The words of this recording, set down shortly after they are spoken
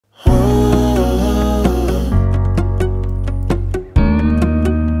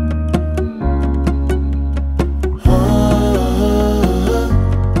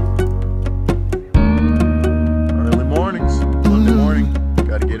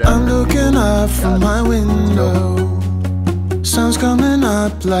dude. I'm looking up from my window. Sun's coming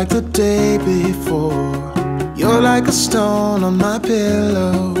up like the day before. You're like a stone on my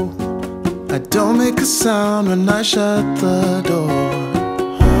pillow. I don't make a sound when I shut the door.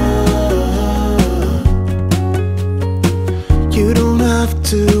 You don't have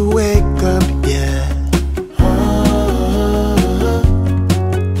to wake up yet.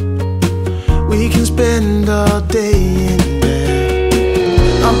 We can spend all day in bed.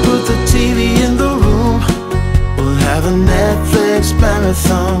 I'll put the TV in the room. We'll have a Netflix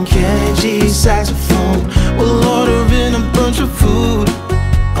marathon. Kenny G saxophone. We'll order in a bunch of food.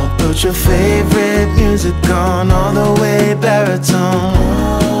 I'll put your favorite music on all the way baritone.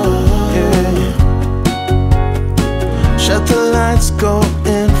 Yeah. Shut the lights, go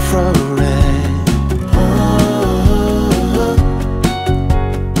infrared.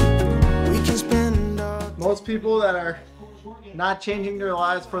 We can spend all. Most people that are not changing their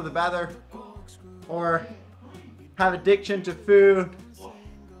lives for the better, or have addiction to food,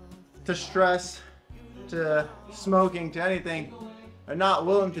 to stress, to smoking, to anything, are not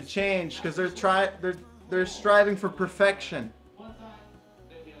willing to change because they're striving for perfection.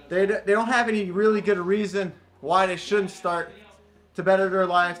 They don't have any really good reason why they shouldn't start to better their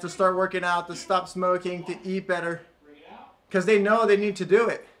life, to start working out, to stop smoking, to eat better, because they know they need to do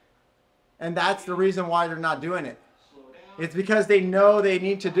it. And that's the reason why they're not doing it. It's because they know they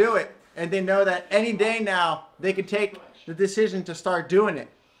need to do it, and they know that any day now they can take the decision to start doing it.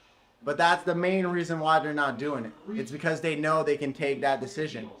 But that's the main reason why they're not doing it. It's because they know they can take that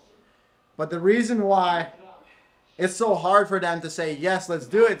decision. But the reason why it's so hard for them to say, yes, let's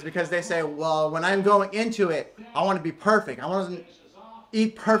do it, is because they say, well, when I'm going into it, I want to be perfect. I want to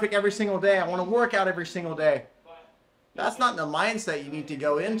eat perfect every single day. I want to work out every single day. That's not the mindset you need to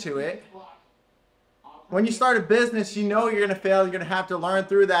go into it. When you start a business, you know you're going to fail. You're going to have to learn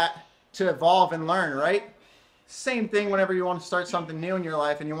through that to evolve and learn, right? Same thing whenever you want to start something new in your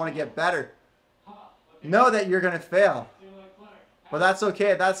life and you want to get better. Know that you're going to fail. But that's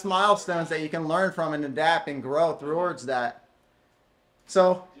okay. That's milestones that you can learn from and adapt and grow towards that.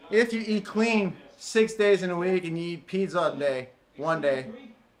 So if you eat clean 6 days in a week and you eat pizza one day,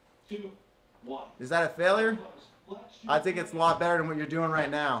 is that a failure? I think it's a lot better than what you're doing right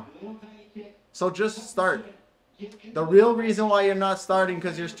now. So just start. The real reason why you're not starting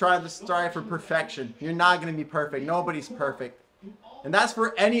because you're trying to strive for perfection. You're not going to be perfect. Nobody's perfect. And that's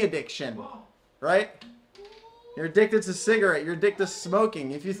for any addiction, right? You're addicted to cigarette. You're addicted to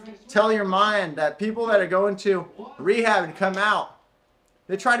smoking. If you tell your mind that people that are going to rehab and come out,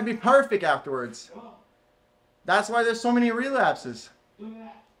 they try to be perfect afterwards. That's why there's so many relapses.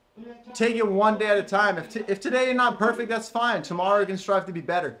 Take it one day at a time. If today you're not perfect, that's fine. Tomorrow you can strive to be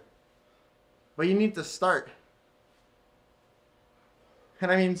better. But you need to start.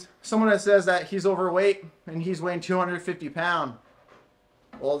 And I mean, someone that says that he's overweight and he's weighing 250 pounds.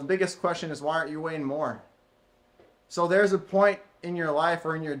 Well, the biggest question is, why aren't you weighing more? So there's a point in your life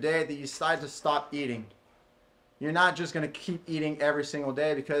or in your day that you decide to stop eating. You're not just going to keep eating every single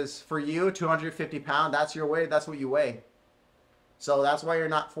day, because for you, 250 pounds, that's your weight, that's what you weigh. So that's why you're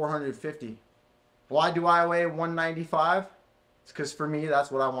not 450. Why do I weigh 195? It's because for me,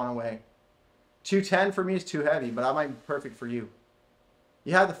 that's what I want to weigh. 210 for me is too heavy, but I might be perfect for you.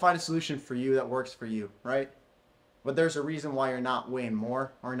 You have to find a solution for you that works for you, right? But there's a reason why you're not weighing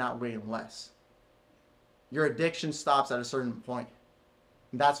more or not weighing less. Your addiction stops at a certain point.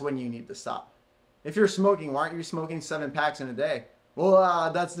 And that's when you need to stop. If you're smoking, why aren't you smoking 7 packs in a day?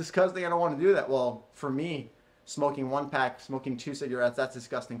 Well, that's disgusting. I don't want to do that. Well, for me, smoking 1 pack, smoking 2 cigarettes, that's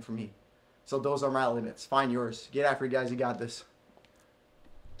disgusting for me. So those are my limits. Find yours. Get after it, guys. You got this.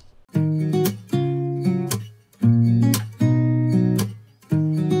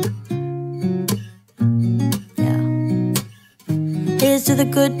 Here's to the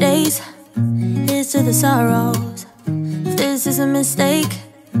good days, here's to the sorrows. If this is a mistake,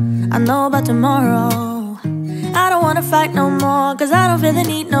 I know about tomorrow. I don't wanna fight no more, cause I don't feel the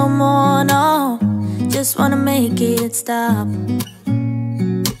need no more, no. Just wanna make it stop.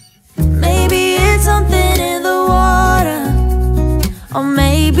 Maybe it's something in the water, or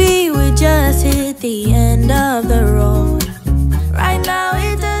maybe we just hit the end of the road. Right now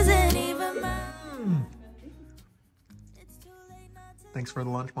it doesn't even matter. Thanks for the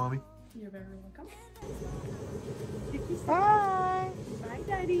lunch, Mommy. You're very welcome. Bye. Bye,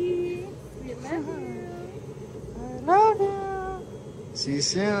 Daddy. We love you. I love you. See you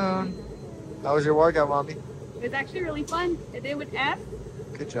soon. How was your workout, Mommy? It was actually really fun. I did it with F.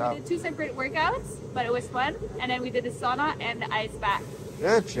 Good job. We did 2 separate workouts, but it was fun. And then we did the sauna and the ice bath.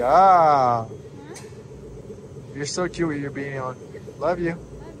 Good job. You're so cute with your beanie on. Love you.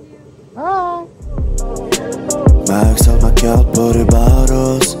 Love Max out ma carte pour les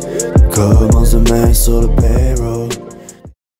barros. Commence demain sur le payroll.